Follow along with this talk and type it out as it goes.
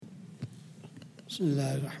بسم اللہ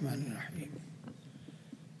الرحمن الرحیم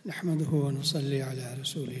نحمده ونصلی علی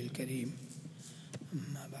رسوله الکریم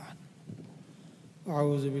اما بعد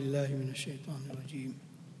اعوذ باللہ من الشیطان الرجیم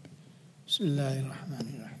بسم اللہ الرحمن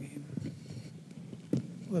الرحیم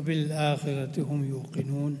وبالآخرة هم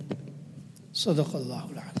یوقنون صدق اللہ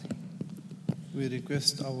العظیم. We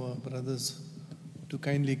request our brothers to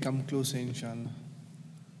kindly come closer, inshallah.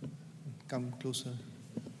 Come closer.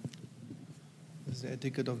 This is the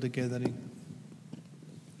etiquette of the gathering.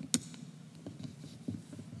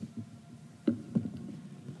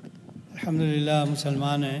 الحمدللہ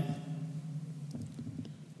مسلمان ہیں.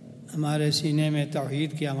 ہمارے سینے میں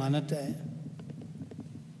توحید کی امانت ہے.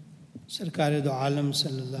 سرکار دو عالم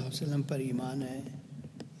صلی اللہ علیہ وسلم پر ایمان ہے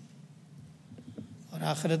اور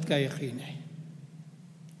آخرت کا یقین ہے.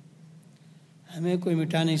 ہمیں کوئی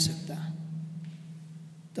مٹا نہیں سکتا.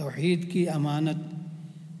 توحید کی امانت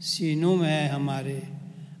سینوں میں ہے ہمارے،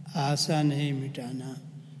 آسان نہیں مٹانا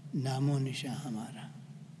نام و نشاں ہمارا.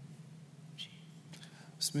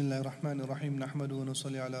 بسم اللہ الرحمن الرحیم نحمد و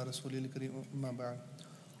نصلی علی رسول الکریم اما بعد.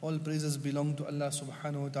 All praises belong to Allah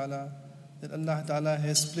subhanahu wa ta'ala, that Allah ta'ala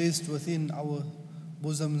has placed within our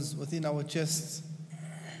bosoms, within our chests,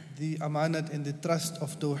 the amanat and the trust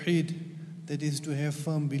of tawheed, that is to have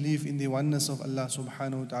firm belief in the oneness of Allah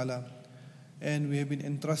subhanahu wa ta'ala. And we have been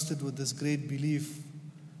entrusted with this great belief,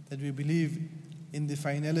 that we believe in the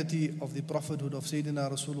finality of the prophethood of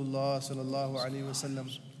Sayyidina Rasulullah sallallahu alayhi wa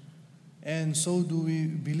sallam. And so do we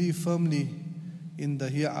believe firmly in the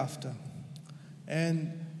hereafter.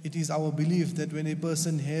 And it is our belief that when a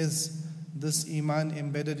person has this iman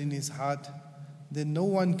embedded in his heart, then no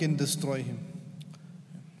one can destroy him.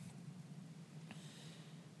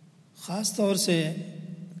 خاص طور سے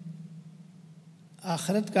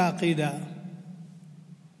آخرت کا عقیدہ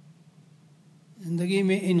زندگی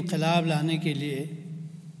میں انقلاب لانے کے لیے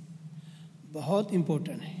بہت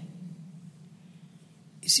امپورٹنٹ ہے.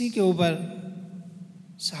 اسی کے اوپر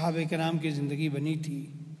صحابہ کرام کی زندگی بنی تھی.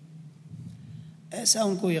 ایسا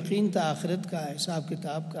ان کو یقین تھا آخرت کا، حساب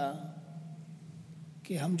کتاب کا،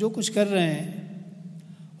 کہ ہم جو کچھ کر رہے ہیں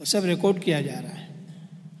وہ سب ریکارڈ کیا جا رہا ہے.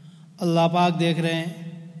 اللہ پاک دیکھ رہے ہیں.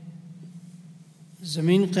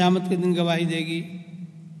 زمین قیامت کے دن گواہی دے گی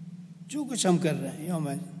جو کچھ ہم کر رہے ہیں. یوم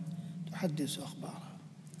تحدث اخبار،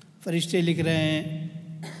 فرشتے لکھ رہے ہیں.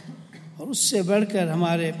 اور اس سے بڑھ کر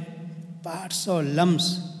ہمارے 800 لمس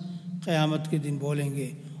قیامت کے دن بولیں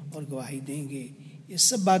گے اور گواہی دیں گے. یہ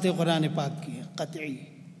سب باتیں قرآن پاک کی ہیں قطعی.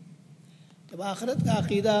 جب آخرت کا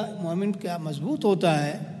عقیدہ مومن کا مضبوط ہوتا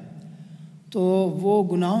ہے تو وہ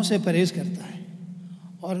گناہوں سے پرہیز کرتا ہے،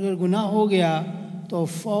 اور اگر گناہ ہو گیا تو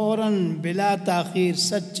فوراً بلا تاخیر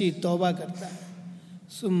سچی توبہ کرتا ہے.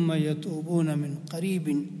 ثم یتوبون من قریب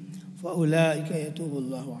فاولئک یتوب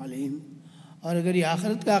اللہ علیہم. اور اگر یہ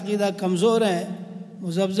آخرت کا عقیدہ کمزور ہے،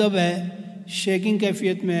 مذبذب ہے، شیکنگ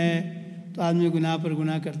کیفیت میں ہے، تو آدمی گناہ پر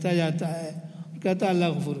گناہ کرتا جاتا ہے اور کہتا ہے اللہ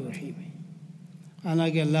غفور الرحیم ہے.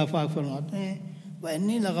 حالانکہ اللہ پاک فرماتے ہیں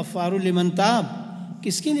وَإِنِّي لَغَفَّارُ لِمَن تَابَ.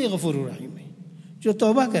 کس کے لیے غفور الرحیم ہے؟ جو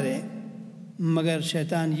توبہ کرے. مگر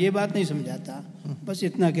شیطان یہ بات نہیں سمجھاتا، بس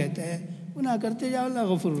اتنا کہتا ہے گناہ کرتے جاؤ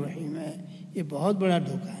اللہ غفور الرحیم ہے. یہ بہت بڑا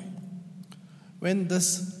دھوکہ ہے. When this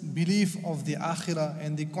belief of the akhirah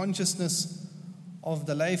and the consciousness of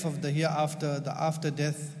the life of the hereafter, the after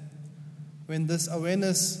death, when this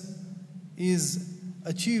awareness is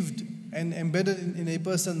achieved and embedded in a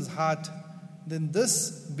person's heart, then this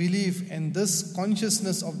belief and this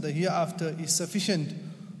consciousness of the hereafter is sufficient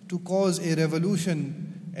to cause a revolution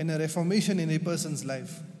and a reformation in a person's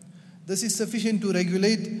life. This is sufficient to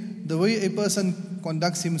regulate the way a person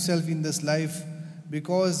conducts himself in this life,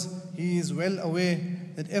 because he is well aware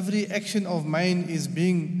that every action of mine is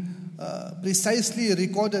being precisely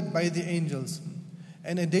recorded by the angels.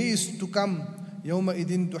 And a day is to come, يَوْمَ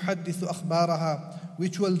إِذٍ تُحَدِّثُ أَخْبَارَهَا,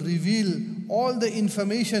 which will reveal all the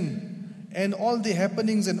information and all the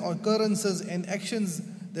happenings and occurrences and actions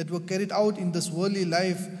that were carried out in this worldly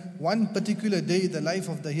life. One particular day, the life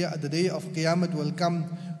of the day of Qiyamah will come,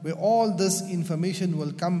 where all this information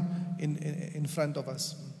will come in front of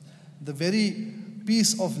us. The very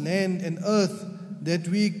piece of land and earth that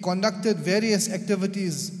we conducted various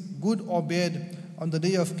activities, good or bad, on the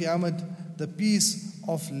day of Qiyamah, the piece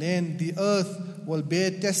of land, the earth, will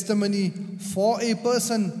bear testimony for a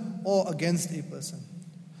person or against a person.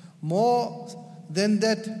 More than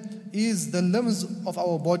that is the limbs of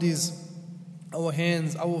our bodies, our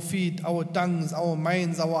hands, our feet, our tongues, our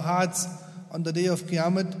minds, our hearts. On the day of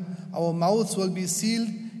Qiyamah, our mouths will be sealed,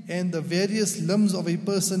 and the various limbs of a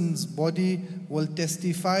person's body will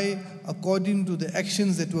testify according to the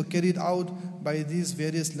actions that were carried out by these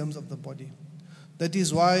various limbs of the body. That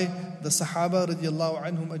is why the Sahaba radiallahu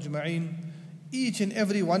anhum ajma'in, each and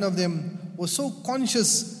every one of them was so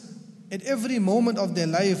conscious at every moment of their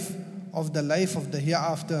life, of the life of the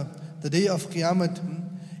hereafter, the day of Qiyamah.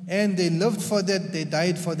 And they lived for that, they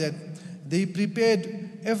died for that. They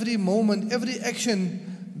prepared every moment, every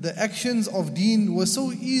action. The actions of deen were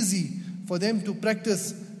so easy for them to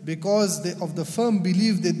practice because of the firm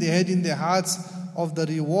belief that they had in their hearts of the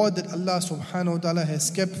reward that Allah subhanahu wa ta'ala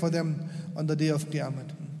has kept for them on the day of Qiyamah.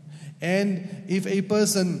 And if a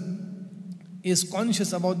person is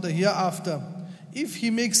conscious about the hereafter, if he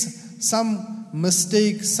makes some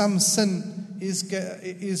mistake, some sin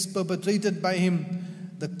is perpetrated by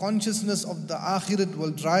him, the consciousness of the akhirat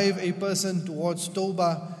will drive a person towards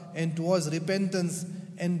tawbah and towards repentance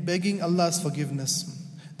and begging Allah's forgiveness.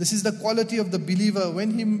 This is the quality of the believer.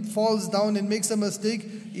 When he falls down and makes a mistake,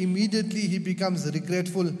 immediately he becomes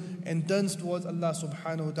regretful and turns towards Allah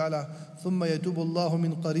subhanahu wa ta'ala. ثُمَّ يَتُوبُ اللَّهُ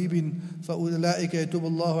مِنْ قَرِيبٍ فَأُولَٰئِكَ يَتُوبُ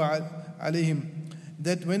اللَّهُ عَلَيْهِمْ.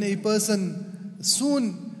 That when a person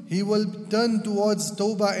soon he will turn towards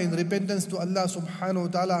tawbah and repentance to Allah subhanahu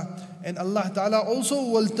wa ta'ala, and Allah ta'ala also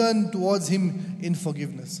will turn towards him in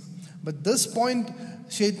forgiveness. But this point,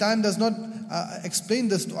 Shaitan does not explain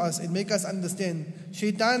this to us and make us understand.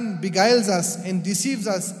 Shaitan beguiles us and deceives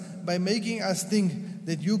us by making us think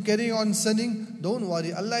that you carry on sinning, don't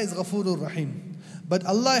worry, Allah is Ghafurur Rahim. But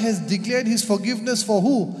Allah has declared His forgiveness for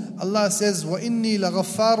who? Allah says, وَإِنِّي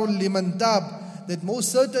لَغَفَّارٌ لِمَنْ تَابَ. That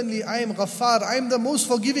most certainly I am Ghaffar, I am the most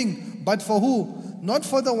forgiving. But for who? Not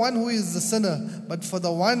for the one who is the sinner, but for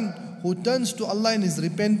the one who turns to Allah in his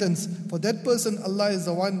repentance. For that person, Allah is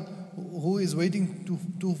the one who is waiting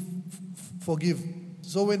to forgive.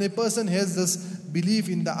 So when a person has this belief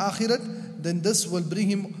in the akhirat, then this will bring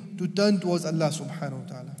him to turn towards Allah subhanahu wa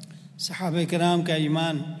ta'ala. Sahaba kiram का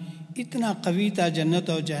ईमान इतना कवी था जन्नत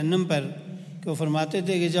और जहन्नम पर कि वो फरमाते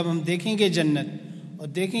थे कि जब हम देखेंगे जन्नत और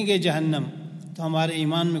देखेंगे जहन्नम तो हमारे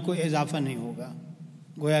ईमान में कोई इजाफा नहीं होगा,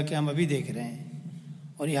 गोया कि हम अभी देख रहे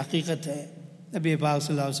हैं। और ये हकीकत है। नबी पाक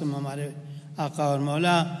सल्लल्लाहु अलैहि वसल्लम हमारे आका और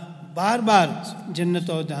मौला बार बार जन्नत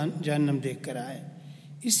और जहन्नम देख कर आए।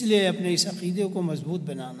 इसलिए अपने इस अक़ीदे को मजबूत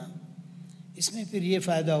बनाना, इसमें फिर ये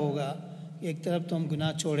फ़ायदा होगा कि एक तरफ तो हम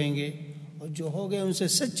गुनाह छोड़ेंगे और जो हो गए उनसे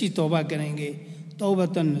सच्ची तौबा करेंगे,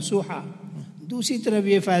 तौबतन नसूहा। दूसरी तरफ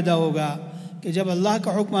ये फ़ायदा होगा कि जब अल्लाह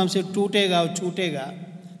का हुक्म हमसे टूटेगा और छूटेगा,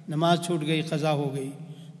 नमाज छूट गई, क़ज़ा हो गई,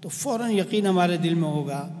 तो फ़ौरन यकीन हमारे दिल में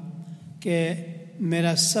होगा कि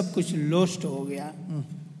मेरा सब कुछ लोस्ट हो गया।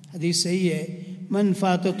 हदीस सही है, मन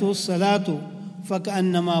फ़ाततु सलातु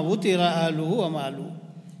फ़कअन्नमा वुतिरा अहलुहु व मालुहु।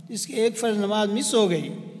 जिसकी एक फ़र्ज़ नमाज मिस हो गई,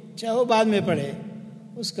 चाहे वो बाद में पढ़े,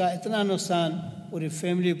 उसका इतना नुकसान, पूरी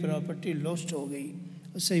फैमिली प्रॉपर्टी लॉस्ट हो गई।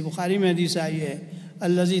 और सही बुखारी में हदीस आई है,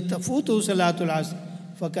 अल्लज़ी तफूतु सलातुल अस्र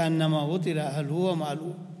फ़कअन्नमा वुतिरा अहलुहु व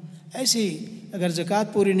मालुहु। ऐसी अगर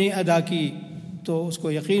ज़कात पूरी नहीं अदा की तो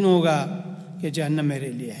उसको यकीन होगा कि जहन्नम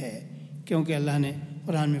मेरे लिए है, क्योंकि अल्लाह ने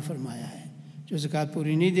कुरान में फरमाया है जो ज़कात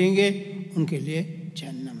पूरी नहीं देंगे उनके लिए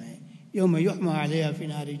जहन्नम है। यौम युहमा अलैहा फी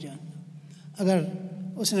नारि जहन्नम। अगर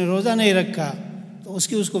उसने रोज़ा नहीं रखा तो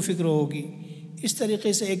उसको फ़िक्र होगी। इस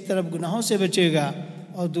तरीक़े से एक तरफ गुनाहों से बचेगा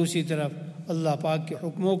और दूसरी तरफ अल्लाह पाक के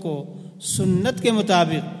हुक्मों को सुन्नत के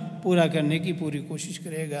मुताबिक पूरा करने की पूरी कोशिश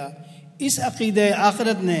करेगा। इस अक़ीदे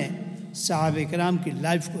आखिरत ने सहाबे किराम की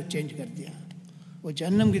लाइफ को चेंज कर दिया। वो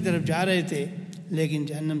जहन्नम की तरफ जा रहे थे लेकिन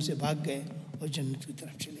जहन्नम से भाग गए और जन्नत की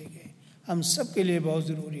तरफ चले गए। हम सब के लिए बहुत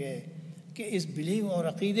ज़रूरी है कि इस बिलीव और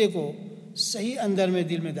अक़ीदे को सही अंदर में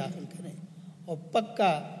दिल में दाखिल करें और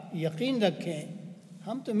पक्का यकीन रखें।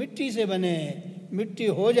 हम तो मिट्टी से बने हैं, मिट्टी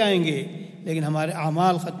हो जाएंगे, लेकिन हमारे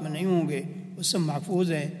आमाल ख़त्म नहीं होंगे, वो सब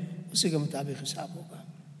महफूज हैं, उसी के मुताबिक हिसाब होगा।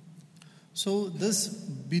 So this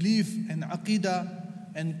belief and aqidah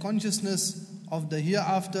and consciousness of the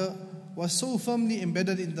hereafter was so firmly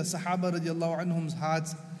embedded in the Sahaba radiallahu anhum's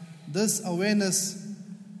hearts. This awareness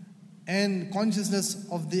and consciousness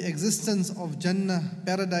of the existence of Jannah,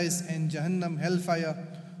 paradise, and Jahannam, hellfire,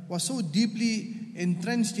 was so deeply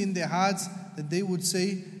entrenched in their hearts that they would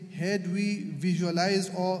say, had we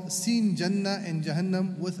visualized or seen Jannah and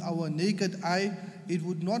Jahannam with our naked eye, it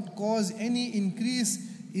would not cause any increase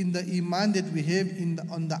in the iman that we have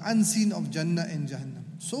on the unseen of Jannah and Jahannam.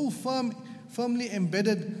 So firmly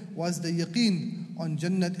embedded was the yaqeen on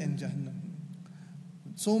Jannat and Jahannam.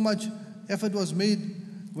 So much effort was made.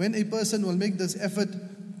 When a person will make this effort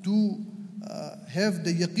to have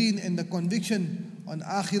the yaqeen and the conviction on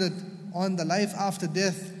akhirat, on the life after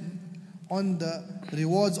death, on the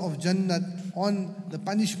rewards of Jannat, on the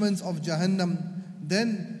punishments of Jahannam,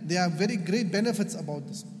 then there are very great benefits about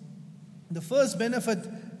this. The first benefit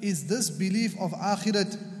is this belief of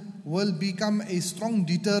akhirat will become a strong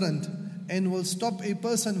deterrent and will stop a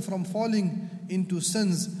person from falling into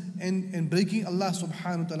sins and breaking Allah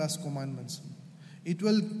subhanahu wa ta'ala's commandments. It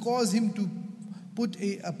will cause him to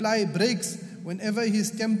apply brakes whenever he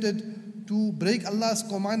is tempted to break Allah's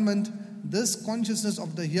commandment. This consciousness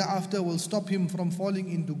of the hereafter will stop him from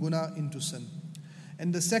falling into guna, into sin.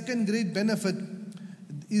 And the second great benefit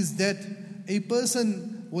is that a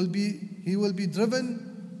person will be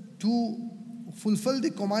driven to fulfill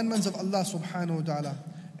the commandments of Allah subhanahu wa ta'ala.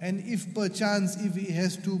 And if perchance, if he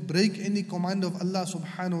has to break any command of Allah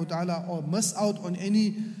subhanahu wa ta'ala or miss out on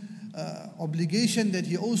any obligation that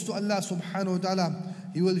he owes to Allah subhanahu wa ta'ala,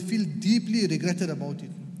 he will feel deeply regretted about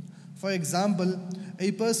it. For example,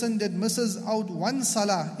 a person that misses out one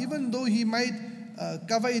salah, even though he might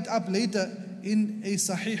cover it up later, in a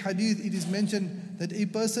sahih hadith it is mentioned that a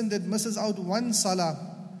person that misses out one salah,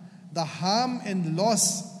 the harm and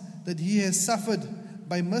loss that he has suffered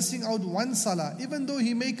by missing out one salah, even though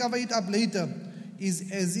he may cover it up later,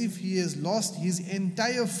 is as if he has lost his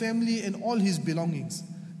entire family and all his belongings.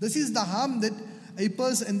 This is the harm that a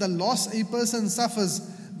person and the loss a person suffers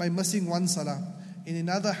by missing one salah. In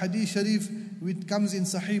another hadith sharif which comes in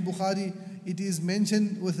Sahih Bukhari, it is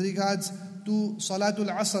mentioned with regards to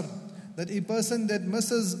Salatul Asr, that a person that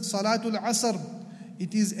misses Salatul Asr,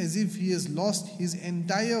 it is as if he has lost his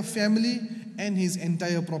entire family and his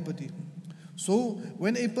entire property. So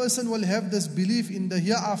when a person will have this belief in the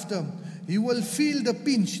hereafter, he will feel the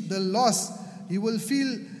pinch, the loss, he will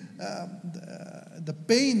feel the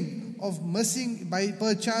pain of missing, by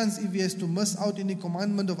perchance if he has to miss out any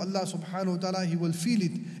commandment of Allah subhanahu wa ta'ala, he will feel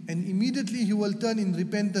it, and immediately he will turn in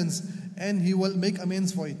repentance and he will make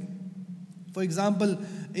amends for it. For example,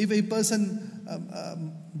 if a person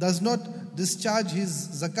does not discharge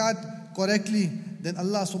his zakat correctly, then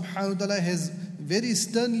Allah subhanahu wa ta'ala has very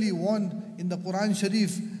sternly warned in the Quran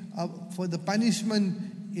Sharif for the punishment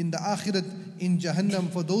in the akhirat, in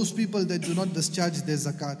Jahannam, for those people that do not discharge their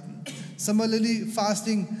zakat. Similarly,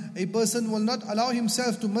 fasting, a person will not allow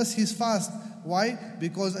himself to miss his fast. Why?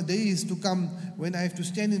 Because a day is to come when I have to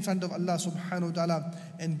stand in front of Allah subhanahu wa ta'ala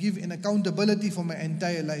and give an accountability for my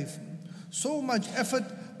entire life. So much effort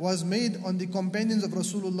was made on the companions of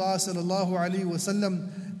Rasulullah sallallahu alaihi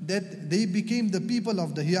wasallam that they became the people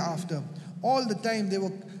of the hereafter. All the time they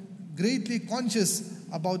were greatly conscious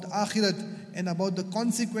about akhirat and about the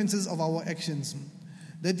consequences of our actions.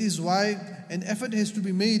 That is why an effort has to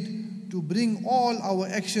be made to bring all our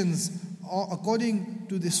actions according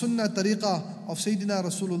to the sunnah tariqah of Sayyidina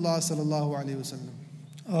Rasulullah sallallahu alaihi wasallam.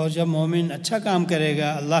 और जब मोमिन अच्छा काम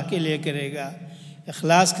करेगा, अल्लाह के लिए करेगा,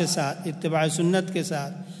 इखलास के साथ, इत्तिबा सुन्नत के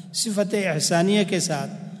साथ, सिफत एहसानिया के साथ,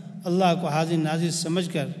 अल्लाह को हाजिर नाजिर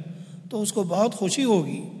समझकर, तो उसको बहुत खुशी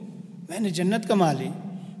होगी, मैंने जन्नत कमा ली,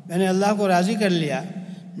 मैंने अल्लाह को राज़ी कर लिया।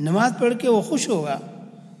 नमाज पढ़ के वो खुश होगा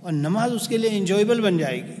और नमाज उसके लिए इंजॉयबल बन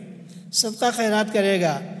जाएगी। सदका खैरात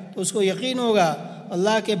करेगा तो उसको यकीन होगा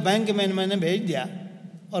अल्लाह के बैंक में मैंने भेज दिया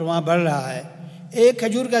और वहाँ बढ़ रहा है। एक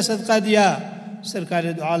खजूर का सदका दिया,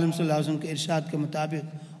 सरकार दो आलम सल्लल्लाहु अलैहि वसल्लम के इरशाद के मुताबिक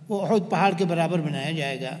वो उहद पहाड़ के बराबर बनाया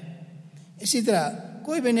जाएगा। इसी तरह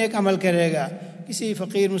कोई भी नेक अमल करेगा, किसी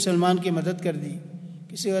फ़कीर मुसलमान की मदद कर दी,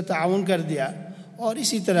 किसी का ताउन कर दिया, और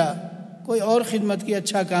इसी तरह कोई और ख़िदमत की,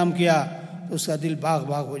 अच्छा काम किया, तो उसका दिल बाग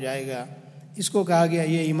बाग हो जाएगा। इसको कहा गया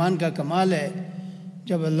ये ईमान का कमाल है।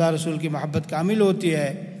 जब अल्लाह रसूल की मोहब्बत कामिल होती है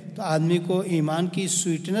तो आदमी को ईमान की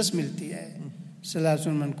स्वीटनेस मिलती है।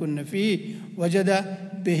 सलासुन मन कुन्न फी वजदा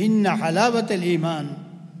बिहिन्न हलावतल ईमान।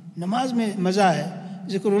 नमाज में मज़ा है,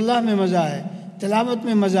 ज़िक्रुल्लाह में मज़ा है, तिलावत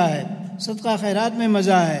में मज़ा है, सदका खैरात में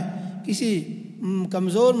मज़ा है, किसी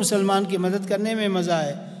कमज़ोर मुसलमान की मदद करने में मज़ा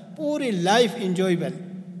है, पूरी लाइफ इंजॉयबल।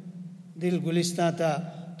 दिल गुलिस्तां था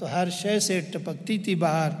तो हर शय से टपकती थी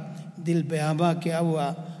बाहर, दिल बेआबा क्या हुआ,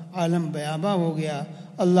 आलम बेआबा हो गया।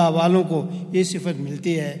 अल्लाह वालों को ये सिफत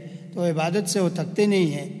मिलती है तो इबादत से वो थकते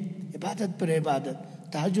नहीं हैं, इबादत पर इबादत,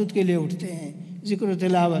 तहज्जुद के लिए उठते हैं, ज़िक्र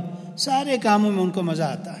तिलावत, सारे कामों में उनको मज़ा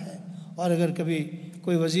आता है। और अगर कभी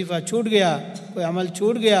कोई वजीफ़ा छूट गया, कोई अमल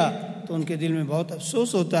छूट गया, तो उनके दिल में बहुत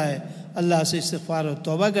अफसोस होता है। अल्लाह से इस्तिग़फ़ार और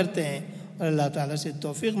तौबा करते हैं और अल्लाह ताला से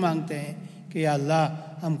तौफ़ीक़ मांगते हैं कि या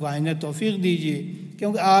अल्लाह हमको आइंदा तौफ़ीक़ दीजिए,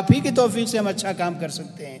 क्योंकि आप ही की तौफ़ीक़ से हम अच्छा काम कर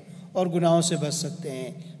सकते हैं और गुनाहों से बच सकते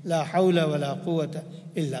हैं। ला हौला वला कुव्वता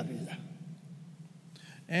इल्ला बिल्लाह।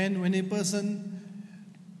 And when a person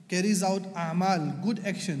carries out a'mal, good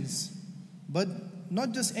actions, but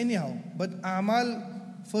not just anyhow, but a'mal,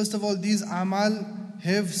 first of all, these a'mal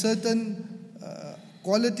have certain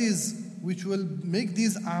qualities which will make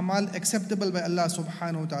these a'mal acceptable by Allah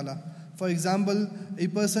subhanahu wa ta'ala. For example, a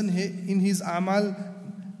person in his a'mal,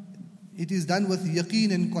 it is done with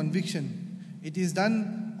yaqeen and conviction. It is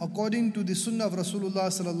done according to the sunnah of Rasulullah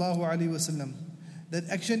sallallahu alaihi wasallam. That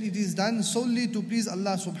action it is done solely to please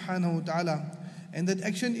Allah subhanahu wa ta'ala. And that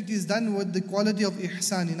action it is done with the quality of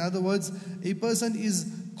ihsan. In other words, a person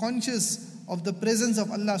is conscious of the presence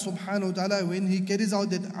of Allah subhanahu wa ta'ala when he carries out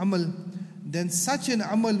that amal. Then such an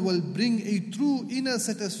amal will bring a true inner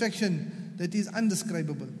satisfaction that is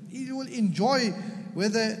indescribable. He will enjoy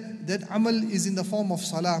whether that amal is in the form of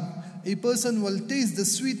salah. A person will taste the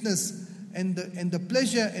sweetness and the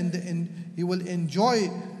pleasure and he will enjoy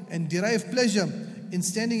and derive pleasure in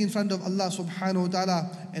standing in front of Allah subhanahu wa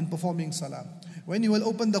ta'ala and performing salah. When he will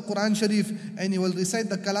open the Quran Sharif and he will recite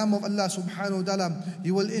the kalam of Allah subhanahu wa ta'ala,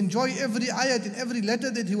 he will enjoy every ayat and every letter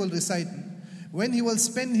that he will recite. When he will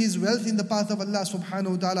spend his wealth in the path of Allah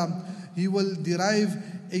subhanahu wa ta'ala, he will derive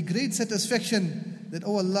a great satisfaction that,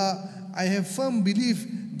 oh Allah, I have firm belief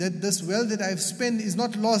that this wealth that I have spent is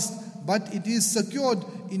not lost, but it is secured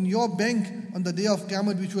in your bank on the day of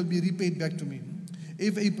Qiyamah, which will be repaid back to me.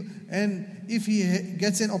 If he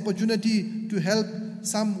gets an opportunity to help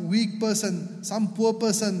some weak person, some poor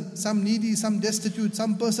person, some needy, some destitute,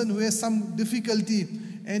 some person who has some difficulty,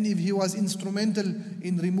 and if he was instrumental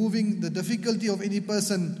in removing the difficulty of any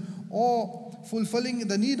person or fulfilling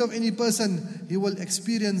the need of any person, he will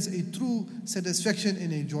experience a true satisfaction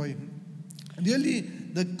and a joy. Really,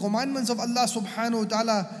 the commandments of Allah subhanahu wa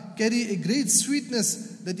ta'ala carry a great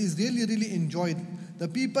sweetness that is really, really enjoyed. The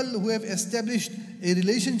people who have established a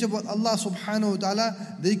relationship with Allah subhanahu wa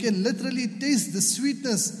ta'ala, they can literally taste the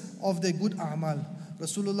sweetness of their good a'mal.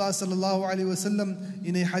 Rasulullah sallallahu alaihi wasallam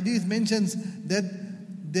in a hadith mentions that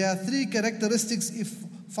there are 3 characteristics if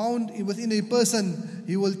found within a person,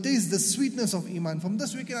 he will taste the sweetness of iman. From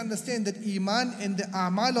this we can understand that iman and the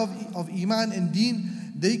a'mal of iman and deen,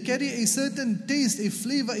 they carry a certain taste, a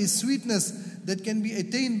flavor, a sweetness that can be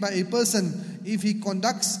attained by a person if he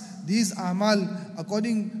conducts these a'mal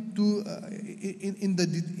according to in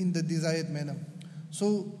the desired manner.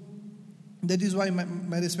 So that is why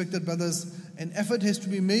my respected brothers, an effort has to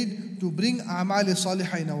be made to bring a'mal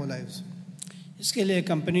salihah in our lives. इसके लिए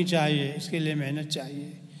company चाहिए, इसके लिए मेहनत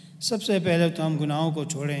चाहिए. सबसे पहले तो हम गुनाहों को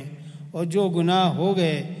छोड़ें और जो गुनाह हो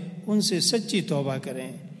गए उनसे सच्ची तौबा करें.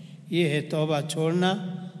 ये है तौबा छोड़ना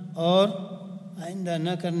और आइंदा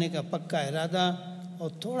न करने का पक्का इरादा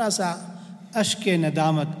और थोड़ा सा अश्क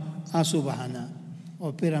नदामत, आंसू बहाना,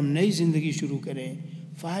 और फिर हम नई ज़िंदगी शुरू करें.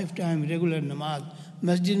 5 टाइम रेगुलर नमाज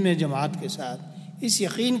मस्जिद में जमात के साथ, इस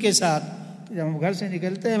यकीन के साथ कि जब हम घर से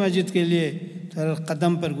निकलते हैं मस्जिद के लिए तो हर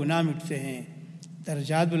कदम पर गुनाह मिटते हैं,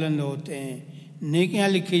 दर्जात बुलंद होते हैं, नेकियां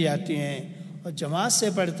लिखी जाती हैं, और जमात से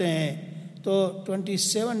पढ़ते हैं तो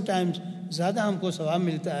 27 टाइम्स ज़्यादा हमको सवाब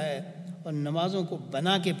मिलता है. और नमाज़ों को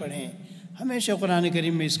बना के पढ़ें. हमेशा कुरान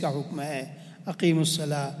करीम में इसका हुक्म है,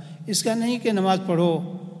 अकीमुस्सलाह. इसका नहीं कि नमाज़ पढ़ो,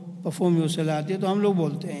 परफॉर्मुस्सलात, ये तो हम लोग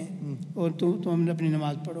बोलते हैं और तुम अपनी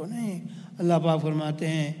नमाज़ पढ़ो. नहीं, अल्लाह पाक फरमाते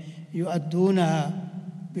हैं युअद्दूनहा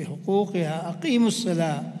बिहुकूकिहा,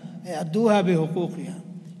 अकीमुस्सलाह अद्दूहा बिहुकूकिहा,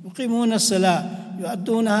 युकीमूनस्सलाह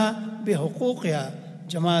युअद्दूनहा बिहुकूकिहा.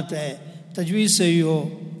 जमात है, तजवीज़ सही हो,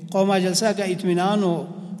 कौमा जलसा का इत्मीनान हो,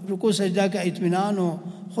 रुकू सजदा का इत्मीनान हो,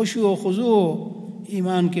 खुशू व खुजू हो.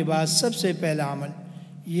 ईमान के बाद सबसे पहला अमल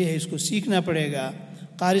ये है, इसको सीखना पड़ेगा.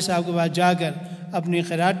 कारी साहब के पास जाकर अपनी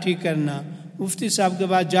क़िरात ठीक करना, मुफ्ती साहब के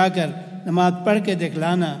पास जाकर नमाज़ पढ़ के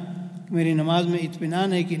दिखलाना कि मेरी नमाज में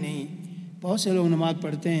इत्मीनान है कि नहीं. बहुत से लोग नमाज़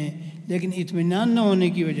पढ़ते हैं लेकिन इत्मीनान न होने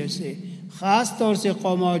की वजह से, ख़ास तौर से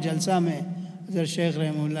कौमा और जलसा में, हज़रत शेख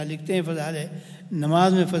रहमहुल्लाह लिखते हैं फ़ज़ाइल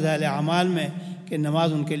नमाज में, फ़ज़ाइल अमाल में, कि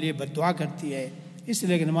नमाज उनके लिए बद्दुआ करती है.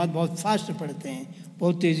 इसलिए कि नमाज बहुत फास्ट पढ़ते हैं,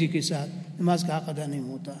 बहुत तेज़ी के साथ. नमाज का हक़ अदा नहीं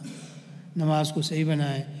होता. नमाज को सही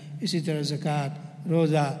बनाएं. इसी तरह ज़कात,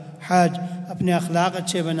 रोज़ा, हज, अपने अखलाक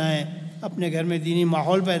अच्छे बनाएं, अपने घर में दीनी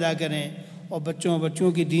माहौल पैदा करें और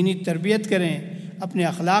बच्चों की दीनी तरबियत करें, अपने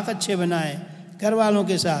अखलाक अच्छे बनाएं घर वालों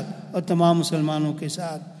के साथ और तमाम मुसलमानों के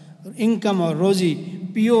साथ. और इनकम और रोज़ी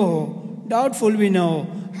पियो हो, डाउटफुल भी ना हो,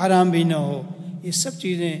 हराम भी ना हो. ये सब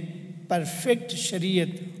चीज़ें परफेक्ट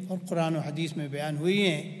शरीयत और कुरान और हदीस में बयान हुई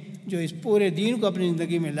हैं, जो इस पूरे दीन को अपनी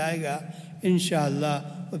ज़िंदगी में लाएगा इंशाअल्लाह,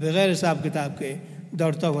 और बग़ैर हिसाब किताब के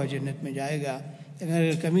दौड़ता हुआ जन्नत में जाएगा.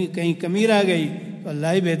 अगर कहीं कमी रह गई तो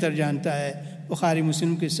अल्लाह ही बेहतर जानता है. बुखारी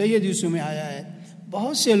मुस्लिम के सही हदीसों में आया है,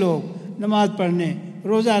 बहुत से लोग नमाज़ पढ़ने,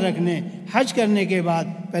 रोज़ा रखने, हज करने के बाद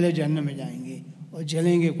पहले जहन्नम में जाएंगे और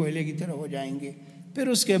जलेंगे, कोयले की तरह हो जाएंगे. फिर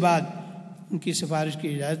उसके बाद उनकी सिफारिश की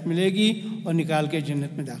इजाज़त मिलेगी और निकाल के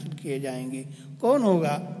जन्नत में दाखिल किए जाएंगे. कौन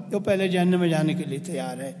होगा जो पहले जहन्नम में जाने के लिए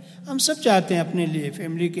तैयार है? हम सब चाहते हैं अपने लिए,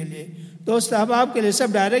 फैमिली के लिए, दोस्त अहबाब के लिए,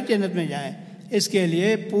 सब डायरेक्ट जन्नत में जाएं. इसके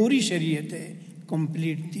लिए पूरी शरीयत है,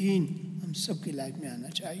 कंप्लीट दीन हम सब की लाइफ में आना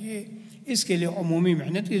चाहिए. इसके लिए अमूमी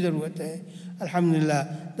मेहनत की ज़रूरत है। अल्हम्दुलिल्लाह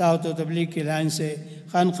दावत व तबलीग की लाइन से,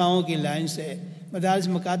 खानकाहों की लाइन से, मदारिस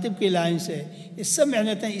मकातिब की लाइन से, ये सब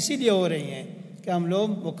मेहनतें इसीलिए हो रही हैं कि हम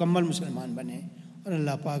लोग मुकम्मल मुसलमान बने। और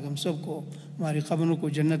अल्लाह पाक हम सबको हमारी क़ब्रों को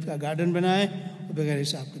जन्नत का गार्डन बनाए और बगैर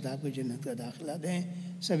हिसाब किताब को जन्नत का दाखिला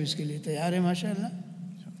दें। सब इसके लिए तैयार है माशाअल्लाह।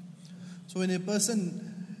 So when a person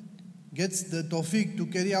gets the tawfiq to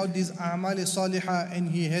carry out these a'mal salihah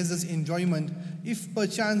and he has this enjoyment, if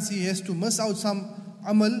perchance he has to miss out some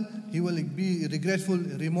amal, he will be regretful,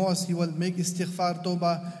 remorse, he will make istighfar,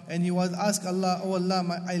 tawbah, and he will ask Allah, oh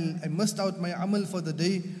Allah, I missed out my amal for the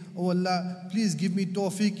day. Oh Allah, please give me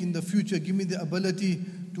tawfiq in the future, give me the ability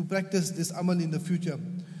to practice this amal in the future.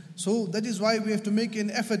 So that is why we have to make an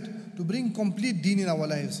effort to bring complete deen in our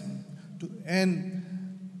lives. And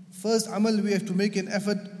first amal we have to make an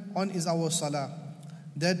effort on is our salah.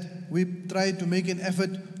 That we try to make an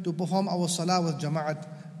effort to perform our salah with jama'at.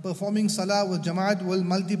 Performing salah with jama'at will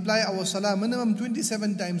multiply our salah minimum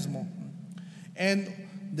 27 times more. And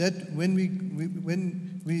that when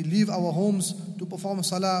we leave our homes to perform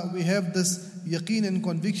salah, we have this yaqeen and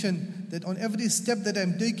conviction that on every step that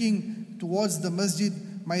I'm taking towards the masjid,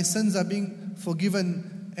 my sins are being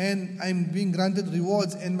forgiven and I'm being granted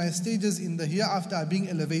rewards, and my stages in the hereafter are being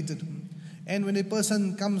elevated. And when a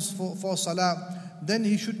person comes for salah, then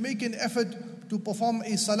he should make an effort to perform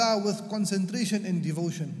a salah with concentration and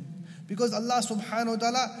devotion. Because Allah subhanahu wa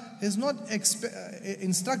ta'ala has not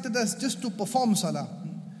instructed us just to perform salah.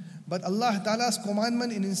 But Allah Ta'ala's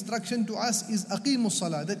commandment and instruction to us is aqimus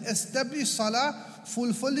salah, that establish salah,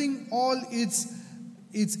 fulfilling all its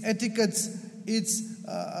etiquettes, its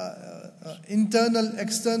internal,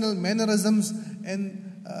 external mannerisms,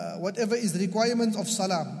 and whatever is requirements of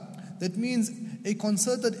salah. That means a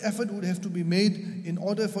concerted effort would have to be made in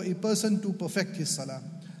order for a person to perfect his salah.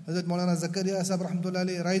 Hazrat Moulana Zakaria Sahib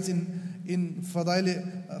rahmatullahi writes in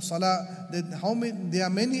Fadail Salah that there are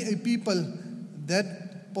many people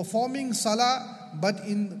that performing salah, but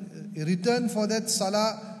in return for that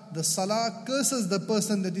salah, the salah curses the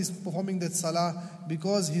person that is performing that salah,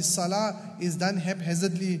 because his salah is done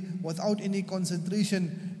haphazardly, without any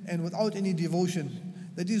concentration and without any devotion.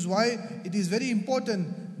 That is why it is very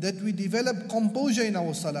important that we develop composure in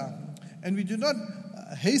our salah, and we do not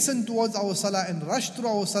hasten towards our salah and rush through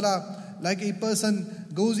our salah like a person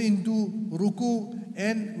goes into ruku,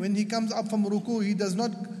 and when he comes up from ruku, he does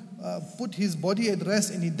not put his body at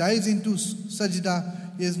rest and he dives into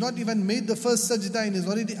sajda. He has not even made the first sajda and is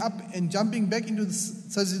already up and jumping back into the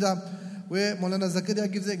sajda, where Moulana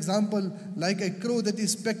Zakaria gives an example like a crow that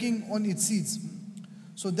is pecking on its seeds.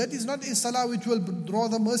 So that is not a salah which will draw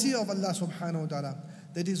the mercy of Allah subhanahu wa ta'ala.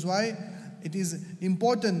 That is why it is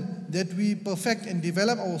important that we perfect and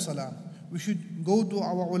develop our salah. We should go to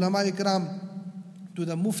our ulama ikram, to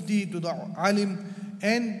the mufti, to the alim,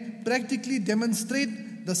 and practically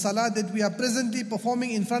demonstrate the salah that we are presently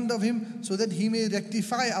performing in front of him, so that he may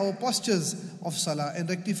rectify our postures of salah and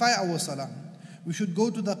rectify our salah. We should go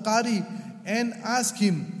to the qari and ask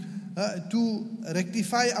him to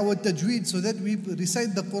rectify our tajweed, so that we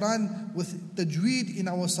recite the Quran with tajweed in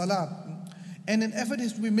our salah. And an effort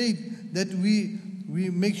is to be made that we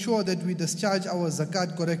make sure that we discharge our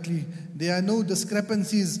zakat correctly. There are no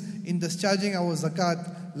discrepancies in discharging our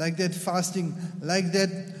zakat, like that fasting, like that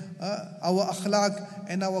our akhlaq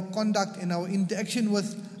and our conduct and our interaction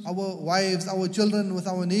with our wives, our children, with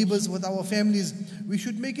our neighbors, with our families. We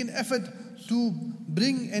should make an effort to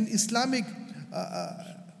bring an Islamic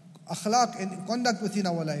akhlaq and conduct within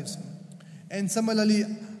our lives. And similarly,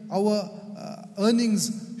 our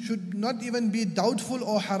earnings should not even be doubtful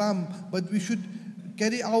or haram, but we should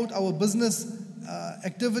carry out our business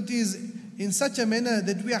activities in such a manner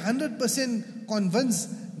that we are 100%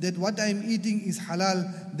 convinced that what I am eating is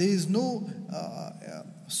halal. There is no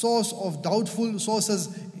source of doubtful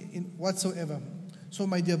sources whatsoever. So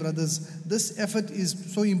my dear brothers, this effort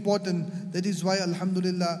is so important. That is why,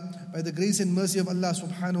 alhamdulillah, by the grace and mercy of Allah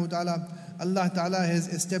subhanahu wa ta'ala, Allah ta'ala has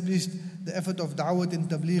established the effort of da'wat and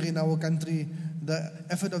tabligh in our country, the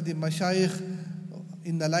effort of the mashayikh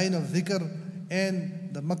in the line of Zikr, and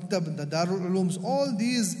the maktab, the Darul Ulooms. All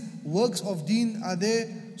these works of deen are there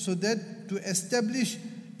so that to establish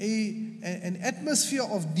an atmosphere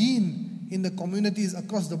of deen in the communities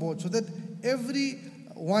across the board, so that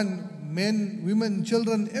everyone, men, women,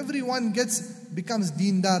 children, everyone becomes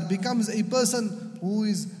deendar, becomes a person who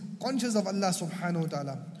is conscious of Allah subhanahu wa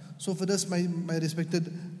ta'ala. So for this, my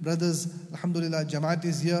respected brothers, alhamdulillah, Jamaat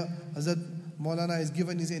is here. Hazrat Moulana has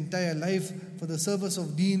given his entire life for the service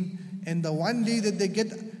of deen, and the one day that they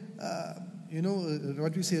get,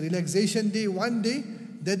 what we say, relaxation day, one day,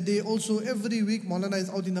 that day also every week Moulana is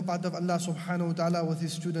out in the path of Allah subhanahu wa ta'ala with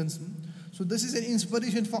his students. So this is an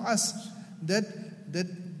inspiration for us that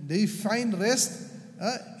they find rest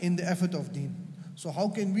in the effort of deen. So how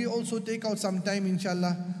can we also take out some time,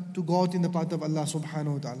 inshallah, to go out in the path of Allah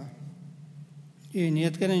subhanahu wa ta'ala? ये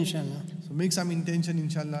नियत करें इंशाल्लाह. So make some intention,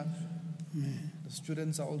 inshallah. The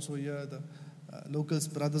students are also here, the locals,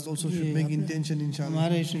 brothers also should make intention, inshallah.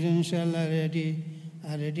 हमारे student इंशाल्लाह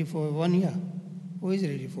are ready for 1 year. Who is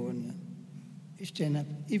ready for 1 year? Stand up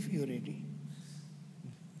if you are ready.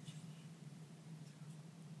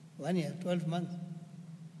 1 year, 12 months.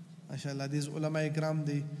 MashaAllah, these ulama ikram,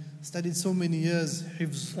 they studied so many years,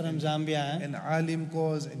 hifz, From Zambia, and alim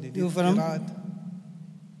course, and they did You from? qiraat.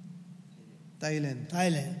 Thailand.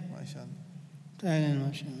 Thailand. MashaAllah. Thailand,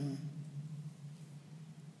 माशाल्लाह.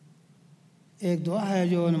 एक दुआ है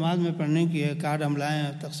जो नमाज में पढ़ने की है, कार्ड हम लाए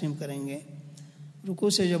हैं, तकसीम करेंगे. रुकू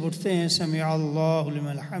से जब उठते हैं समिअ अल्लाहु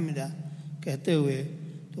लिमन हमिदा कहते हुए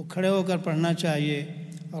तो खड़े होकर पढ़ना चाहिए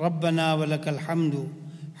रब्बना वलकल हम्दु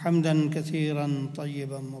हम्दन कसीरन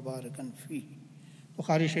तय्यबन मुबारकन फीह.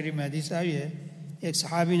 बुखारी शरीफ में हदीस आई है, एक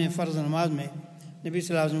सहाबी ने फ़र्ज़ नमाज में नबी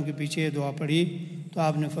सल्लल्लाहु अलैहि वसल्लम के पीछे ये दुआ पढ़ी तो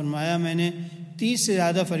आपने फरमाया मैंने 30 से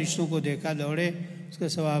ज़्यादा फरिश्तों को देखा दौड़े उसका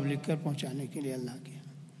सवाब लिख कर पहुँचाने के लिए अल्लाह के.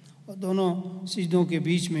 और दोनों सिजदों के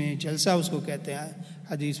बीच में जलसा उसको कहते हैं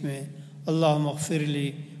हदीस में, अल्लाहुम्मा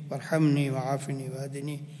अग़फ़िरली वरहमनी वआफ़िनी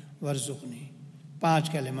वहदिनी वरज़ुक़नी. 5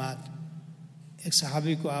 कलिमात एक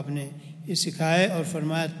सहाबी को आपने ये सिखाए और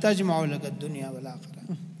फरमाया तजमाउ लकद दुनिया वल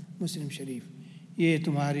आखिरह. मुस्लिम शरीफ. ये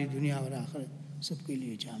तुम्हारी दुनिया और आखिरत सबके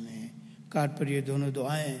लिए जामे है. कार्ड पर ये दोनों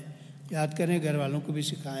दुआएं हैं, याद करें, घर वालों को भी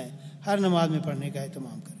सिखाएं, हर नमाज में पढ़ने का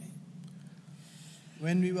एहतमाम करें.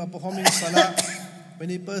 When we were performing salah,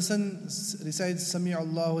 when a person recites Sami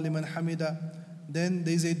Allahu liman hamida, then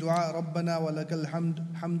there is a dua, Rabbana wa lakal hamd,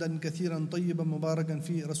 hamdan kathiran tayyiban mubarakan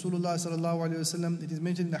fi. Rasulullah sallallahu alayhi wa sallam, it is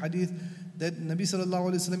mentioned in the hadith that Nabi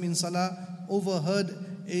sallallahu alayhi wa sallam in salah overheard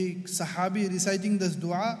a sahabi reciting this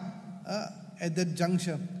dua at that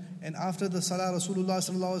juncture. And after the salah, Rasulullah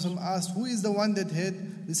sallallahu alayhi wa sallam asked, who is the one that had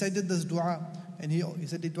recited this dua? And he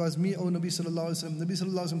said, it was me, O Nabi sallallahu alayhi wa sallam. Nabi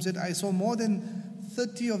sallallahu alayhi wa sallam said, I saw more than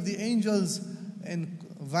 30 of the angels and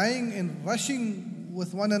vying and rushing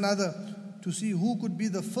with one another to see who could be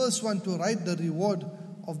the first one to write the reward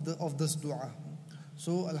of this dua.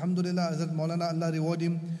 So Alhamdulillah, Hazrat Moulana, Allah reward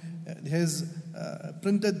him, has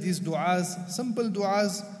printed these du'as, simple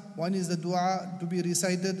du'as. One is the dua to be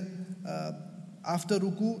recited after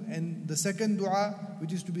ruku, and the second dua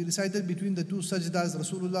which is to be recited between the 2 sajdas.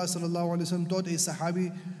 Rasulullah sallallahu alaihi wasallam taught a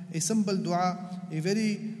sahabi a simple dua, a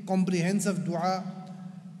very comprehensive dua,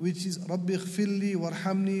 which is Rabbi ighfirli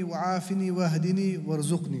warhamni wa'afini wahdini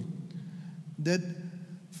warzuqni. That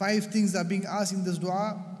 5 things are being asked in this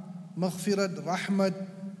dua: maghfirat, rahmat,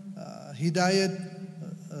 hidayat,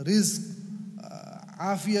 rizq,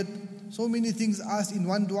 afiyat. So many things asked in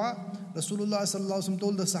one dua. Rasulullah sallallahu alaihi wasallam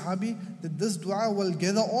told the sahabi that this dua will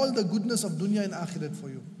gather all the goodness of dunya and akhirat for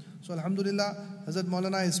you. So Alhamdulillah, Hazrat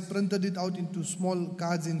Moulana has printed it out into small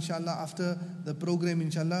cards, inshallah. After the program,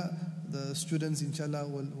 inshallah, the students, inshallah,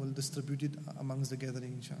 will distribute it amongst the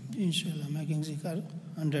gathering, inshallah. Inshallah, making zikr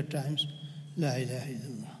 100 times, La ilaha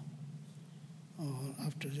illallah. Or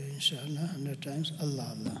after the inshallah, 100 times,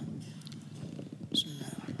 Allah, Allah.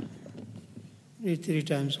 Bismillah. Read 3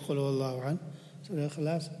 times, Qul Allahu an, Surah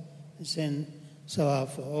Ikhlas, and send sawab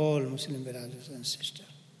for all Muslim brothers and sisters.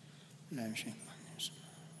 لا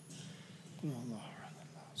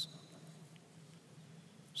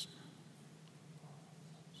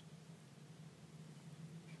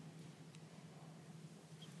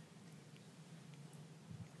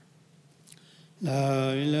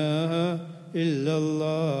إله إلا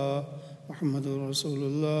الله محمد رسول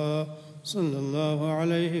الله صلى الله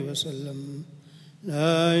عليه وسلم.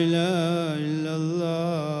 لا إله إلا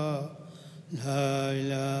الله لا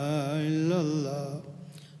إله إلا الله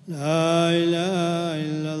لا إله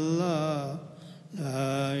إلا الله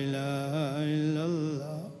لا إله إلا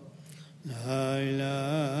الله لا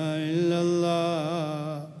إله إلا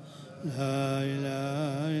الله لا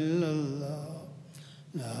إله إلا الله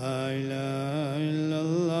لا إله إلا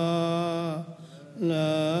الله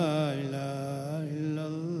لا إله إلا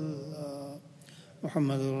الله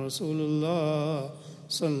محمد رسول الله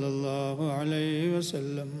صلى الله عليه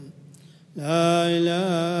وسلم. لا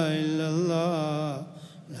إله إلا الله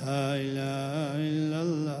لا إله إلا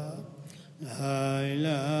الله لا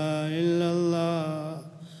إله إلا الله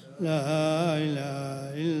لا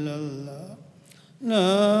إله إلا الله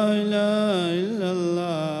لا إله إلا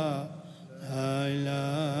الله لا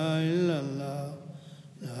إله إلا الله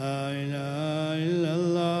لا إله إلا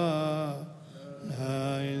الله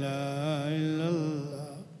لا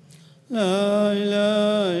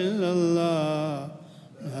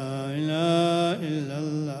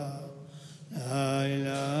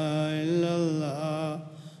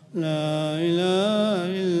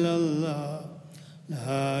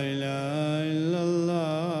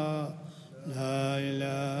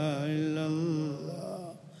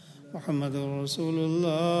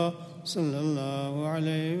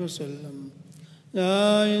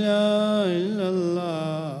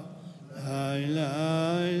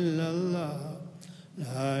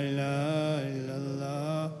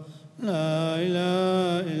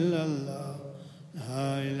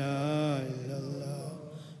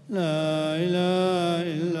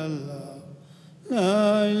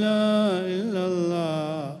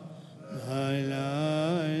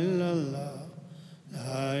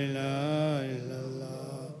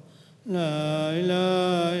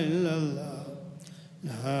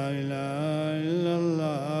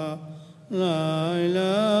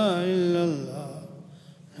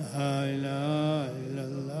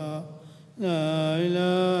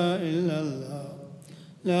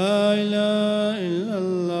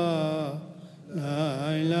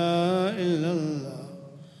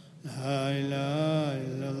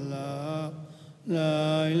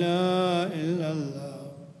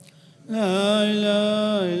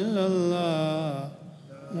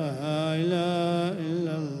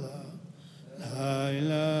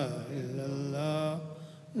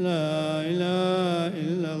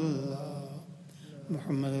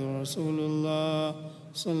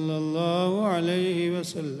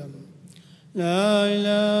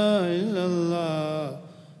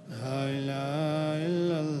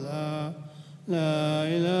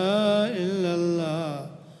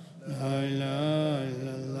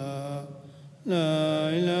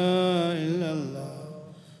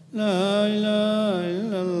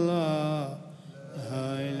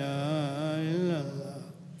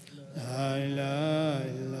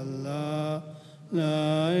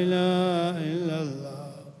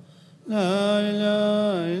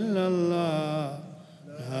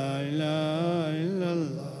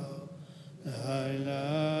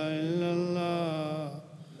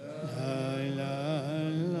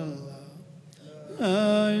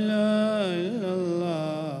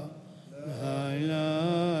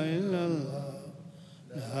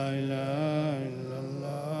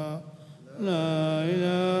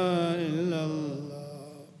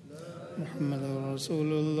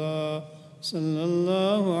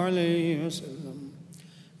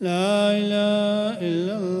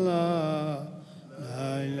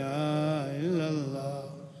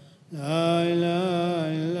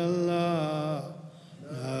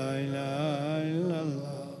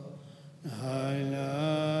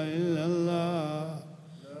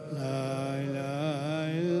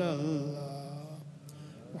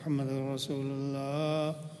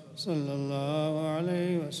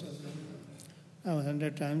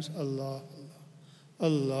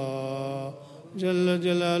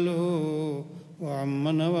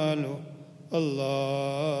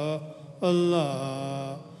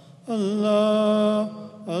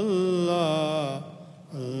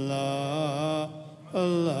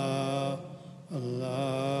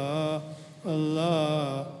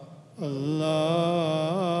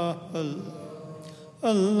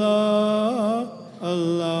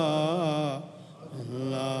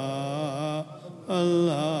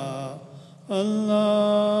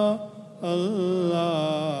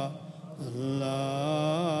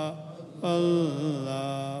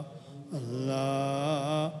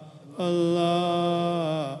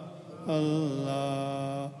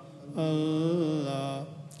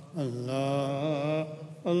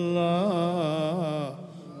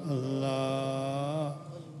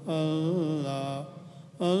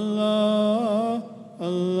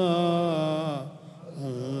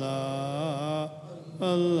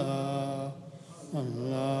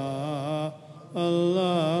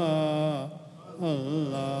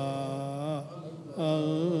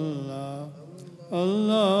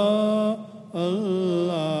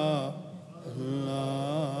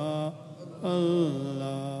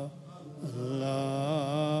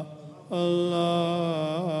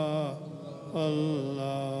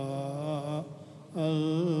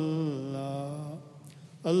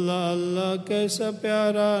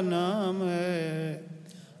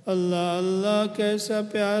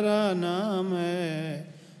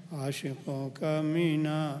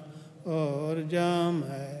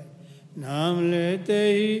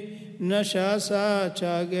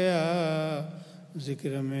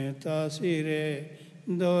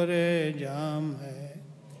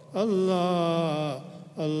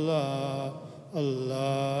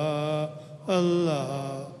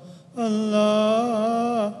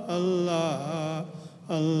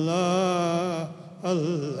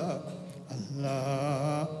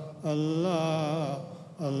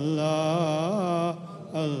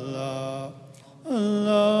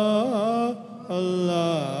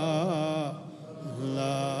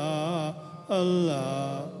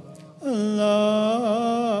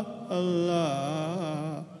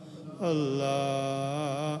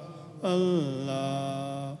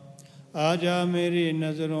جا میری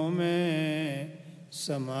نظروں میں،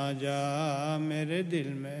 سما جا میرے دل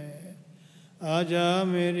میں، آ جا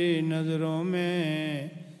میری نظروں میں،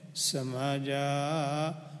 سما جا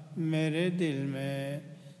میرے دل میں،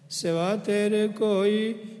 سوا تیرے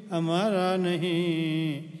کوئی ہمارا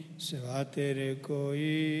نہیں، سوا تیرے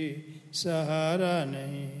کوئی سہارا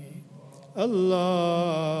نہیں۔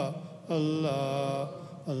 اللہ اللہ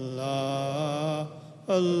اللہ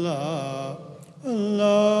اللہ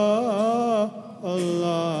اللہ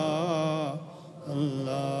اللہ اللہ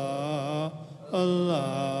اللہ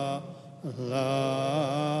اللہ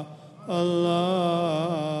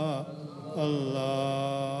اللہ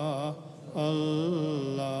اللہ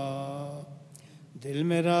اللہ۔ دل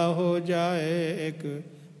میرا ہو جائے ایک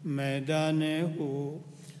میدان ہو،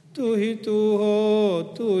 تو ہی تو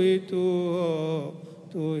ہو، تو ہی تو ہو،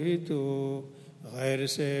 تو ہی تو، غیر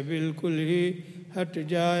سے بالکل ہی ہٹ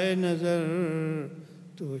جائے نظر،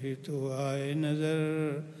 تو ہی تو آئے نظر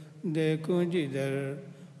دیکھوں جدھر،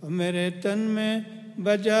 میرے تن میں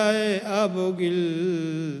بجائے آب و گل،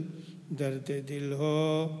 درد دل ہو،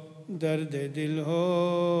 درد دل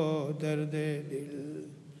ہو، درد دل۔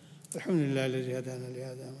 الحمدللہ الذی ہدانا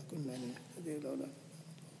لہذا وما كنا لنهتدي لولا ان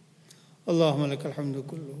هدانا الله، اللهم لك الحمد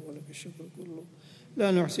كله ولك الشكر كله،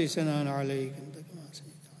 لا نحصي ثناء عليك انت كما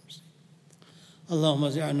اثنيت على نفسك. اللهم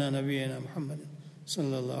زعنا نبينا محمد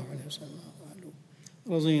صلى الله عليه وسلم وآله،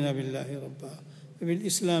 رضينا بالله ربا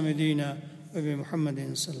وبالإسلام دينا وبمحمد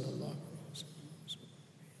صلى الله عليه وسلم.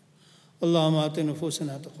 اللهم آت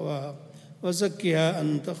نفوسنا تقواها وزكها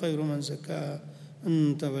أنت خير من زكاها،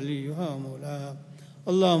 أنت وليها ومولاها.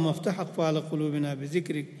 اللهم افتح أقفال قلوبنا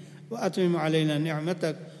بذكرك، وأتمم علينا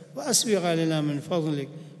نعمتك، وأسبغ علينا من فضلك،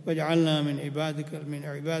 واجعلنا من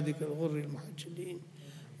عبادك الغر المحجلين،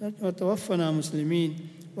 وتوفنا مسلمين،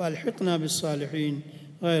 وألحقنا بالصالحين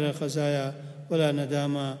غير خزايا ولا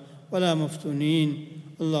ندامى ولا مفتونين.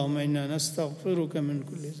 اللهم إنا نستغفرك من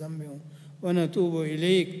كل ذنب ونتوب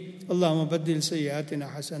إليك. اللهم بدل سيئاتنا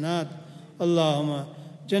حسنات. اللهم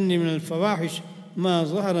جنبنا الفواحش ما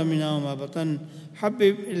ظهر منها وما بطن.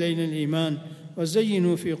 حبب إلينا الإيمان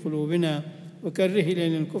وزينه في قلوبنا، وكره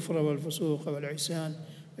إلينا الكفر والفسوق والعصيان،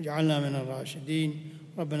 واجعلنا من الراشدين.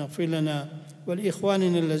 ربنا اغفر لنا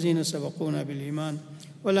ولإخواننا الذين سبقونا بالإيمان،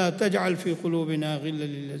 ولا تجعل في قلوبنا غلا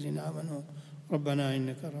للذين آمنوا ربنا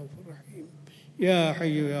إنك رؤوف رحيم. يا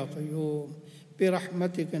حي يا قيوم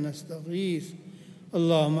برحمتك نستغيث.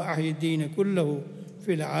 اللهم أحي الدين كله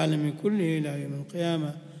في العالم كله إلى يوم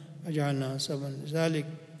القيامة، واجعلنا سببا لذلك.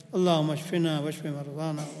 اللهم اشفنا واشف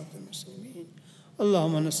مرضانا ومرضى المسلمين.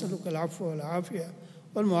 اللهم نسألك العفو والعافية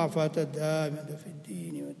والمعافاة الدائمة في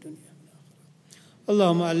الدين والدنيا والآخرة.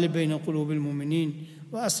 اللهم ألف بين قلوب المؤمنين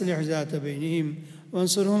وأصلح ذات بينهم،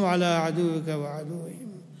 وانصرهم على عدوك وعدوهم.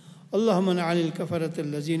 اللهم نعل الكفرة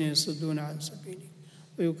الذين يصدون عن سبيلك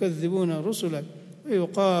ويكذبون رسلك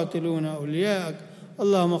ويقاتلون أولياءك.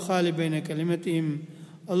 اللهم خالف بين كلمتهم.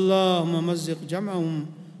 اللهم مزق جمعهم،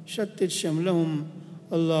 شتت شملهم.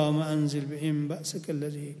 اللهم أنزل بهم بأسك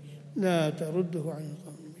الذي لا ترده عن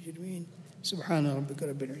القوم المجرمين. سبحان ربك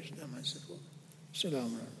رب العزة عما يصفون،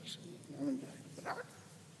 سلام على المرسلين، الحمد لله رب العالمين.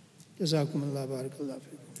 جزاكم الله، بارك الله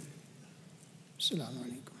فيكم. السلام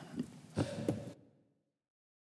عليكم.